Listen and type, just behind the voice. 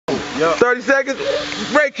Yep. 30 seconds?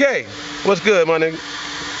 Ray K, what's good, my nigga?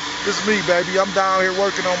 This is me, baby. I'm down here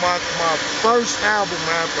working on my first album,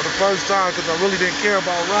 man, for the first time, because I really didn't care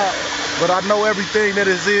about rap. But I know everything that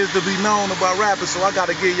is to be known about rapping, so I got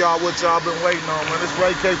to give y'all what y'all been waiting on, man. This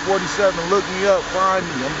Ray k47. Look me up, find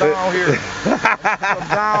me. I'm down here. I'm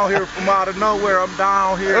down here from out of nowhere. I'm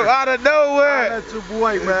down here. Out of nowhere. That's your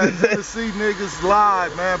boy, man. Genesee niggas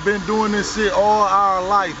live, man. Been doing this shit all our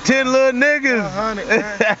life. 10 little niggas. 100,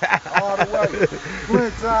 man. All the way.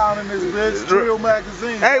 Flint Town in this bitch. Treal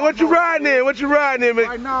magazine. Hey, what you riding in? What you riding in, man?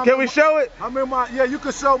 Right now, can we show it? I'm in my, yeah, you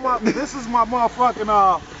can show my, this is my motherfucking,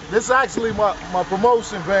 this is actually my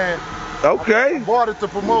promotion van. Okay. I bought it to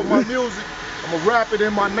promote my music. I'm gonna wrap it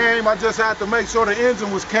in my name. I just had to make sure the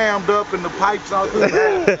engine was cammed up and the pipes out there.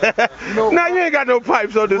 You know, nah, you ain't got no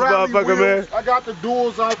pipes on this motherfucker, wheels, man. I got the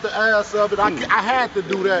duals out the ass of it. I had to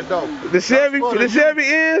do that though. The Chevy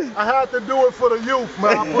is? I had to do it for the youth,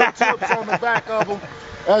 man. I put chips on the back of them.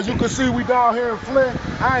 As you can see, we down here in Flint.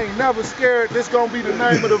 I ain't never scared. This gonna be the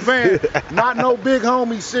name of the van. Not no big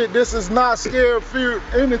homie shit. This is not scared, fear,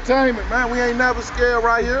 entertainment, man. We ain't never scared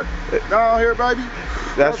right here. Down here, baby.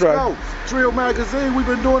 That's right. Go. Treal magazine, we've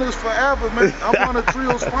been doing this forever, man. I'm one of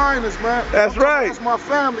Treal's finest, man. That's right. That's my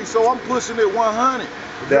family, so I'm pushing it 100.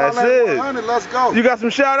 That's it. 100, let's go. You got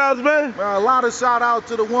some shout outs, man? Man, a lot of shout out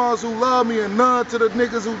to the ones who love me and none to the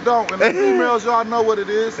niggas who don't. And the females, y'all know what it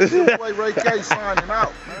is. It's your boy Ray K signing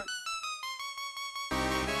out, man.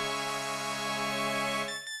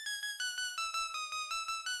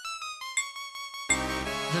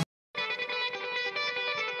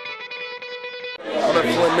 I'm at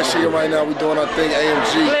Flint, Michigan right now. We're doing our thing,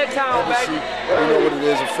 AMG. Embassy. You know what it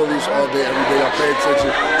is, affiliates all day, every day. I pay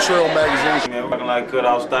attention. Treal magazine. Man, working like cut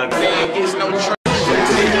off stock.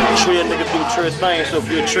 Treal nigga do treal thing, so if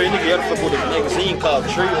you're a treal nigga, you gotta fuck with a magazine called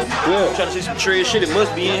Treal. Yeah. I'm trying to see some treal shit, it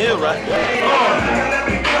must be in here, right?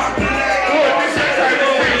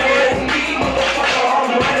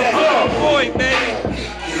 Oh boy, baby.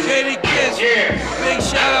 Katie Kiss. Yeah. Big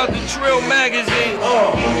shout out to Treal magazine.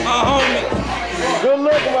 My homie. Good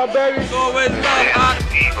looking, my baby. It's always love.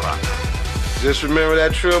 Just remember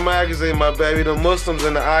that Treal magazine, my baby. The Muslims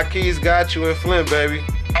and the Akis got you in Flint, baby.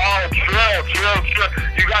 Oh, Treal.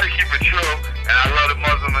 You gotta keep it true. And I love the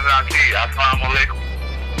Muslims and Aki. Assalamu alaikum.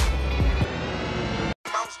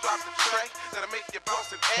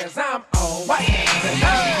 Cause I'm on white.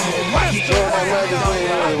 Treal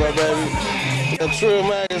magazine, my baby. The Treal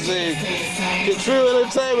magazine. Get Treal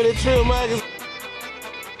entertainment at Treal magazine.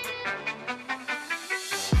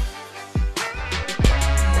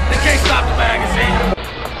 They can't stop the magazine.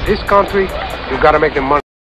 This country, you gotta make the money.